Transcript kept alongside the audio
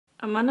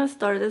I'm gonna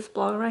start this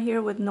vlog right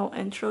here with no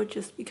intro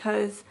just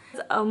because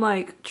I'm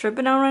like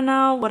tripping out right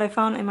now what I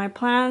found in my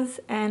plants,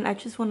 and I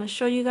just want to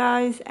show you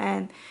guys,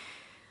 and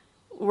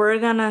we're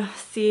gonna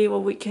see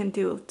what we can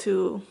do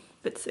to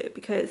fix it,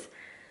 because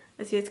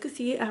as you guys can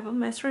see I have a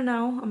mess right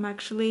now. I'm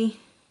actually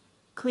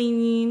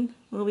cleaning,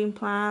 moving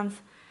plants,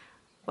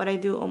 what I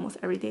do almost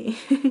every day.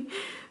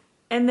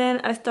 And then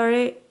I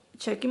started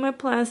checking my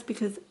plants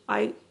because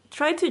I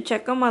try to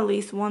check them at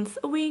least once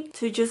a week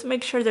to just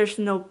make sure there's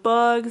no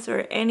bugs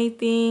or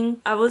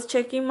anything. I was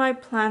checking my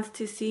plants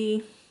to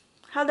see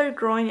how they're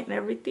growing and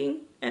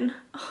everything, and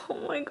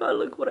oh my god,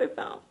 look what I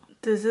found.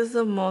 This is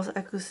the most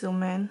I could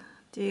zoom in.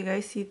 Do you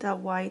guys see that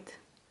white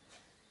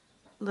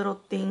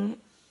little thing?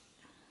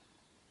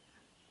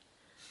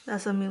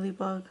 That's a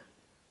mealybug.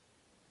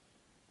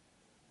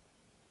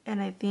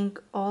 And I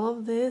think all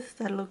of this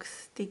that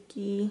looks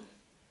sticky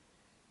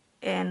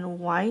and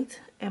white,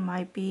 it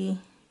might be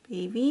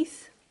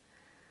babies,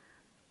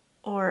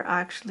 or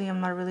actually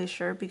I'm not really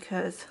sure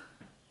because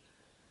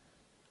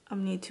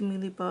I'm new to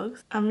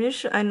mealybugs.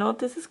 I know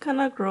this is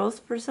kind of gross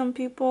for some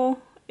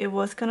people. It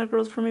was kind of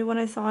gross for me when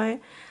I saw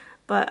it,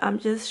 but I'm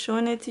just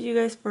showing it to you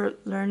guys for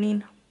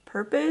learning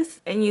purpose.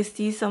 And you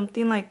see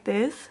something like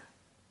this,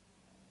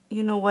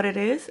 you know what it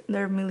is.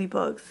 They're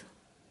mealybugs.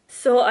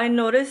 So I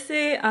noticed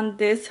it on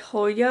this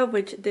Hoya,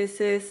 which this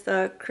is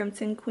the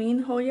Crimson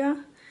Queen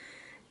Hoya,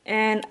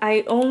 and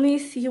I only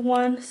see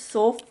one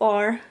so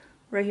far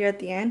right here at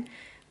the end.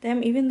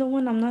 Damn, even though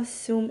when I'm not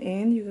zoomed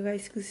in, you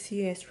guys could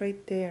see it's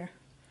right there.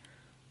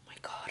 Oh my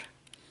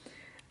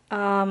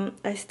god.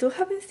 I still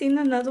haven't seen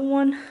another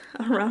one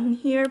around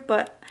here,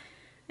 but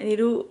I need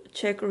to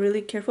check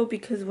really careful,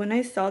 because when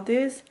I saw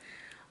this,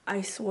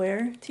 I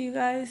swear to you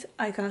guys,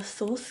 I got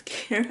so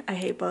scared. I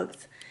hate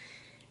bugs,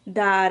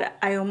 that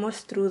I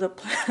almost threw the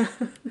plant.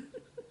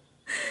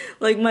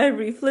 Like my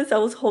reflex, I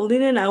was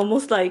holding it and I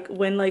almost like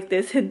went like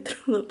this and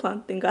threw the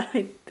plant. Thank god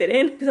I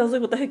didn't, because I was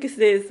like, what the heck is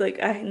this? Like,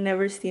 I had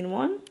never seen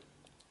one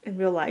in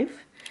real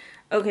life.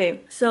 Okay,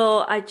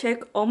 so I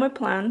check all my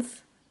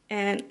plants,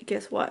 and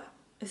guess what?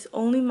 It's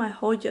only my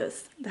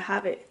Hoyas that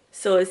have it.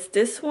 So it's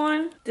this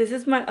one. This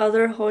is my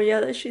other Hoya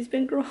that she's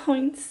been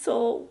growing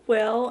so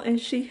well, and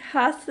she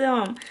has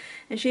them.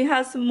 And she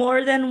has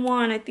more than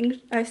one. I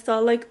think I saw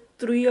like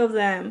 3 of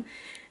them.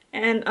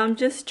 And I'm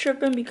just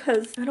tripping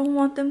because I don't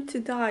want them to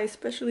die,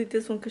 especially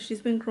this one, because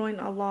she's been growing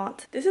a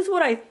lot. This is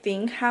what I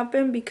think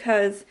happened,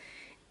 because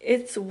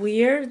it's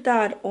weird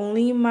that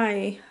only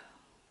my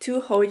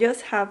 2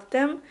 Hoyas have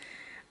them.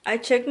 I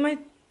checked my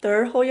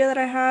 3rd Hoya that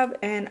I have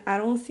and I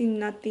don't see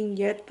nothing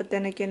yet, but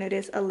then again, it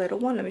is a little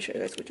one. Let me show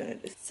you guys which one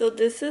it is. So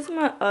this is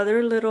my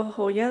other little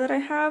Hoya that I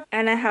have,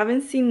 and I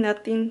haven't seen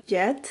nothing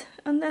yet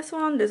on this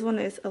one. This one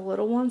is a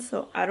little one,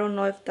 so I don't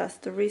know if that's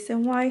the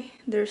reason why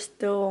there's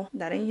still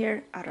that in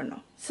here. I don't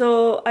know.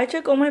 So I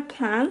check all my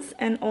plants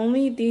and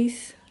only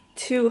these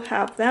 2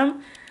 have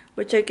them,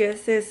 which I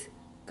guess is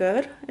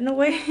good in a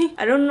way.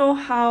 I don't know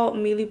how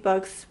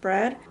mealybugs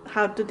spread.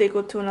 How do they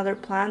go to another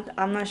plant?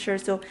 I'm not sure.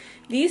 So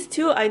these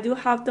 2, I do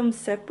have them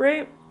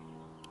separate.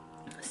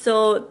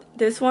 So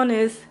this one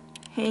is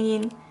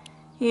hanging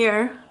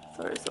here.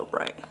 Sorry, it's so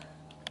bright.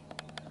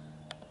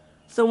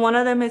 So one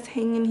of them is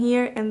hanging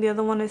here and the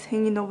other one is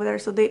hanging over there.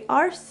 So they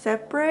are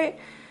separate.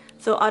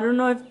 So I don't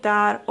know if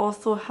that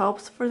also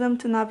helps for them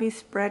to not be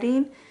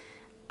spreading.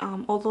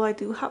 Although I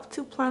do have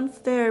 2 plants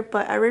there,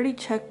 but I already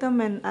checked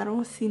them and I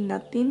don't see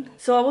nothing.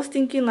 So I was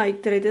thinking,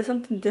 like, did I do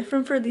something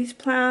different for these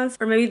plants?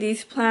 Or maybe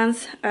these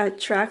plants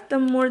attract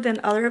them more than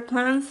other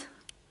plants?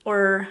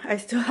 Or I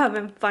still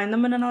haven't found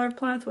them in another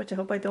plant, which I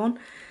hope I don't.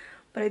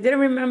 But I didn't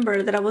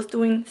remember that I was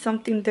doing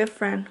something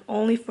different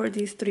only for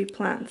these 3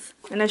 plants.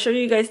 And I showed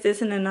you guys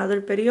this in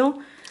another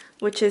video,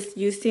 which is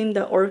using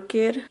the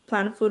orchid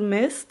plant food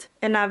mist.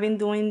 And I've been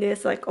doing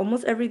this like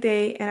almost every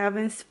day, and I've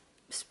been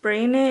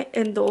spraying it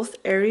in those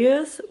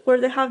areas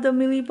where they have the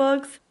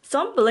mealybugs.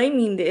 So I'm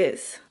blaming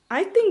this.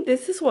 I think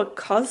this is what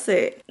caused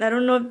it. I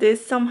don't know if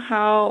this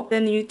somehow the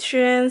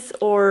nutrients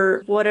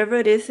or whatever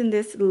it is in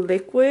this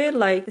liquid,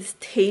 like, it's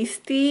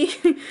tasty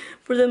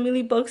for the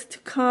mealybugs to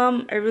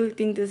come. I really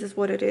think this is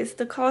what it is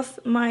that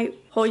caused my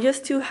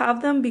Hoyas to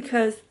have them,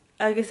 because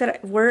like I said,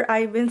 where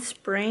I've been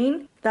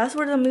spraying, that's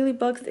where the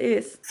mealybugs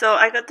is. So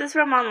I got this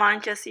from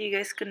online just so you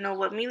guys could know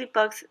what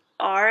mealybugs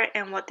are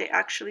and what they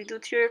actually do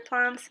to your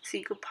plants, so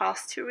you could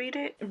pause to read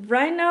it.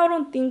 Right now I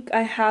don't think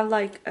I have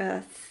like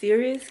a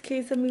serious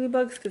case of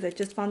mealybugs, because I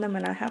just found them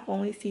and I have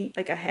only seen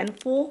like a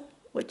handful,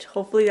 which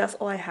hopefully that's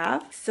all I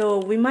have. So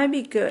we might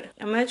be good.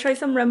 I'm gonna try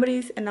some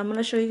remedies, and I'm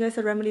gonna show you guys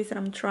the remedies that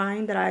I'm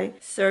trying, that I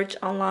search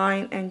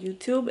online and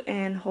YouTube,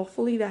 and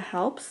hopefully that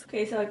helps.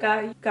 Okay, so I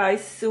got you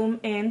guys zoom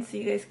in so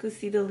you guys could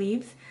see the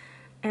leaves,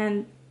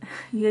 and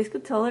you guys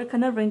could tell they're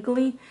kind of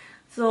wrinkly.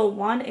 So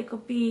one, it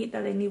could be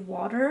that they need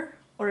water,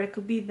 or it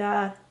could be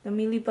that the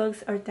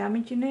mealybugs are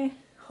damaging it.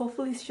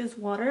 Hopefully it's just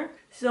water.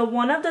 So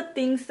one of the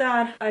things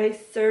that I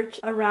search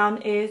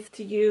around is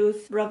to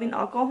use rubbing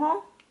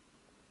alcohol.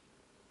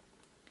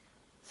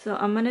 So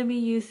I'm gonna be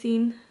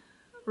using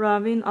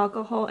rubbing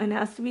alcohol, and it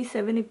has to be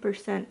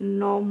 70%,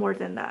 no more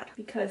than that,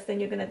 because then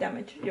you're gonna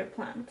damage your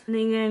plant. And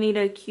then you're gonna need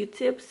a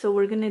Q-tip, so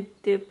we're gonna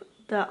dip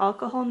the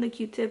alcohol in the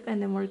Q-tip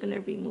and then we're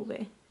gonna remove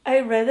it. I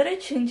read that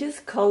it changes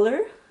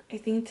color, I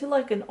think to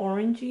like an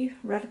orangey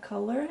red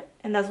color,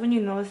 and that's when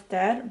you know it's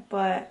dead,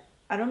 but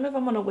I don't know if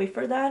I'm gonna wait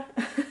for that.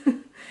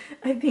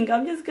 I think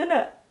I'm just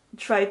gonna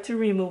try to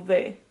remove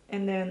it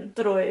and then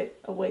throw it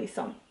away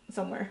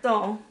somewhere.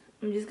 So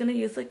I'm just gonna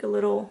use like a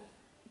little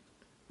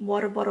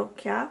water bottle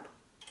cap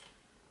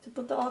to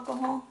put the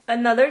alcohol.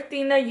 Another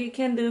thing that you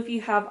can do if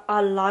you have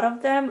a lot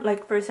of them,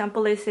 like for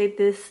example, let's say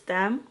this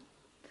stem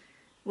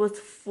was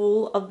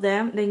full of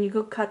them, then you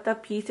could cut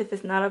that piece if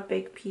it's not a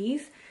big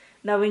piece.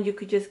 That way you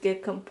could just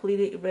get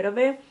completely rid of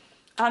it.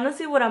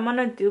 Honestly, what I'm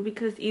gonna do,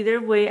 because either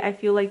way I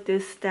feel like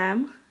this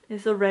stem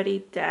is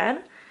already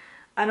dead,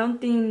 I don't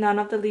think none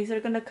of the leaves are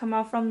gonna come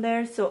out from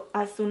there. So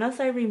as soon as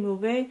I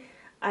remove it,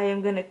 I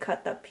am gonna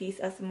cut that piece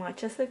as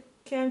much as I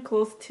can,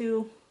 close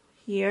to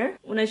here.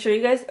 When I showed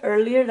you guys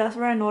earlier, that's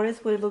where I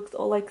noticed where it looks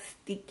all like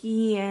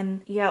sticky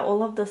and yeah,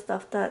 all of the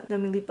stuff that the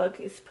mealybug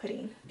is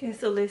putting. Okay,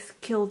 so let's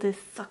kill this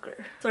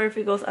sucker. Sorry if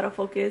it goes out of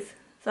focus.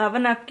 So I have a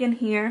napkin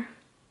here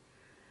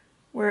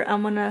where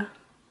I'm gonna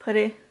put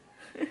it.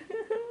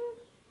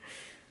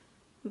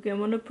 Okay, I'm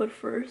gonna put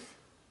first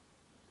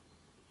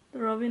the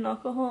rubbing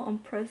alcohol. I'm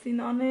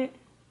pressing on it.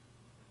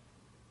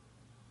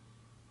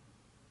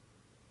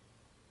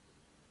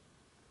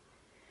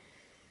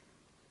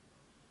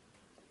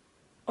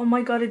 Oh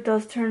my god, it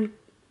does turn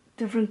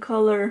different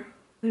color.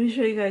 Let me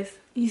show you guys.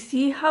 You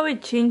see how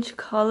it changed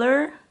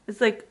color? It's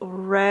like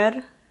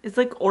red. It's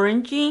like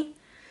orangey.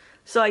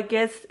 So I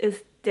guess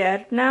it's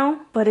dead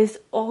now, but it's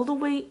all the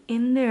way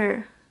in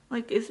there.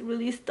 Like it's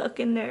really stuck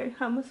in there.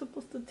 How am I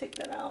supposed to take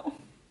that out? Oh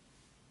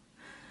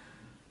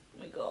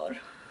my god.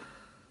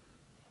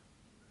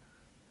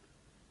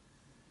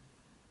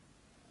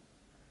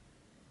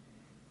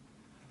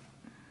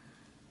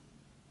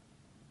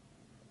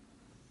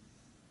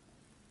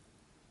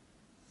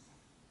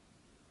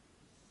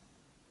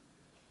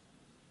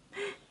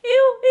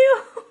 Ew,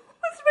 ew.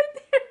 What's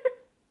right there?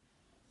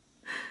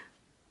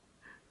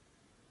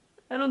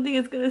 I don't think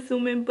it's gonna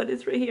zoom in, but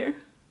it's right here.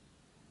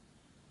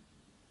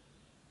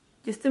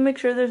 Just to make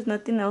sure there's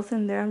nothing else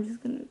in there, I'm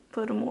just gonna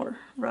put more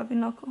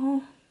rubbing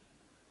alcohol.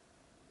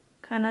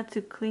 Kind of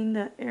to clean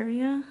that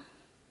area.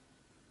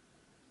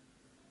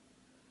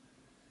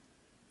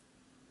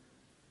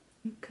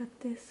 Cut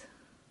this.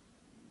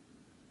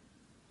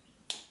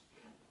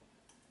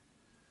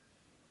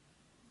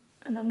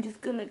 And I'm just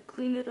gonna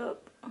clean it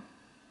up.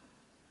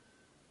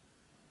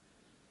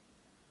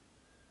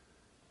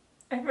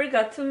 I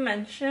forgot to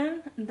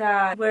mention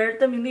that where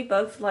the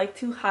mealybugs like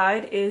to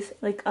hide is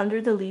like under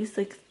the leaves,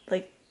 like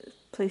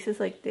places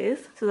like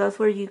this. So that's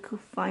where you could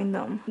find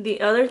them. The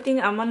other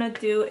thing I'm gonna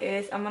do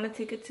is I'm gonna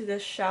take it to the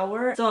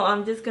shower. So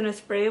I'm just gonna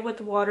spray it with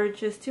water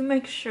just to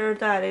make sure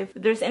that if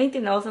there's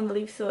anything else on the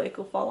leaves so it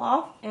could fall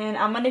off. And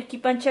I'm gonna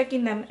keep on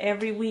checking them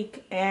every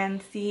week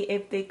and see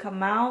if they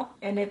come out.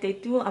 And if they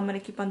do, I'm gonna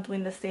keep on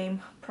doing the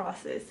same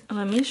process. And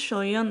let me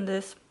show you on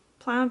this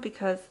plant,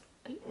 because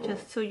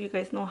just so you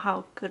guys know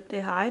how good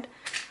they hide.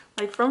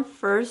 Like from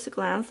first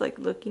glance, like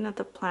looking at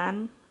the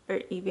plant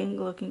or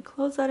even looking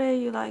close at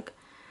it, you're like,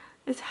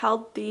 it's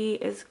healthy,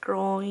 it's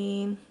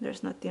growing,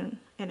 there's nothing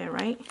in it,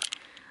 right?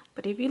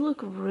 But if you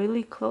look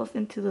really close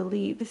into the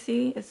leaf, you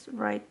see it's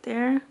right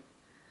there.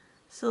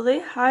 So they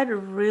hide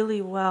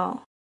really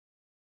well.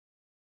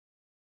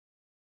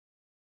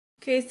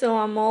 Okay, so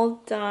I'm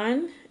all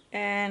done,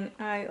 and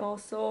I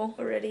also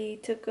already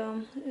took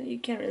them, you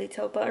can't really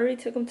tell, but I already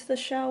took them to the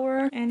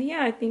shower. And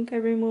yeah, I think I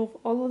removed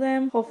all of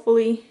them.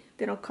 Hopefully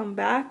they don't come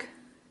back,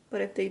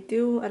 but if they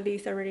do, at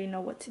least I already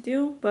know what to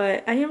do.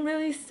 But I am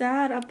really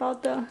sad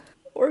about the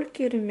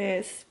orchid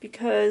mist,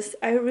 because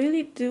I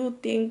really do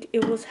think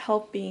it was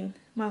helping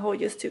my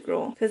Hoyas to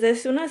grow, because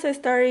as soon as I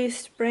started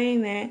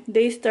spraying it,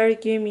 they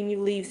started giving me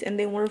new leaves, and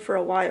they weren't for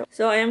a while.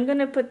 So I am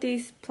gonna put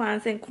these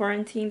plants in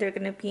quarantine. They're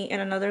gonna be in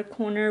another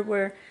corner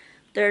where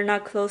they're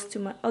not close to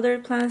my other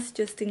plants,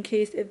 just in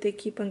case if they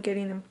keep on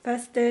getting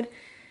infested,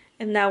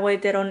 and that way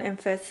they don't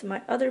infest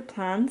my other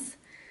plants.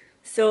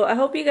 So I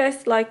hope you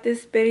guys liked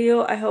this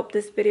video. I hope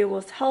this video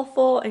was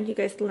helpful and you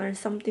guys learned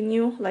something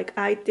new like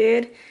I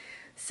did.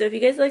 So if you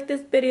guys like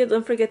this video,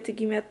 don't forget to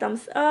give me a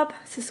thumbs up,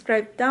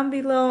 subscribe down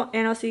below,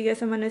 and I'll see you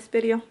guys in my next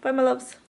video. Bye, my loves.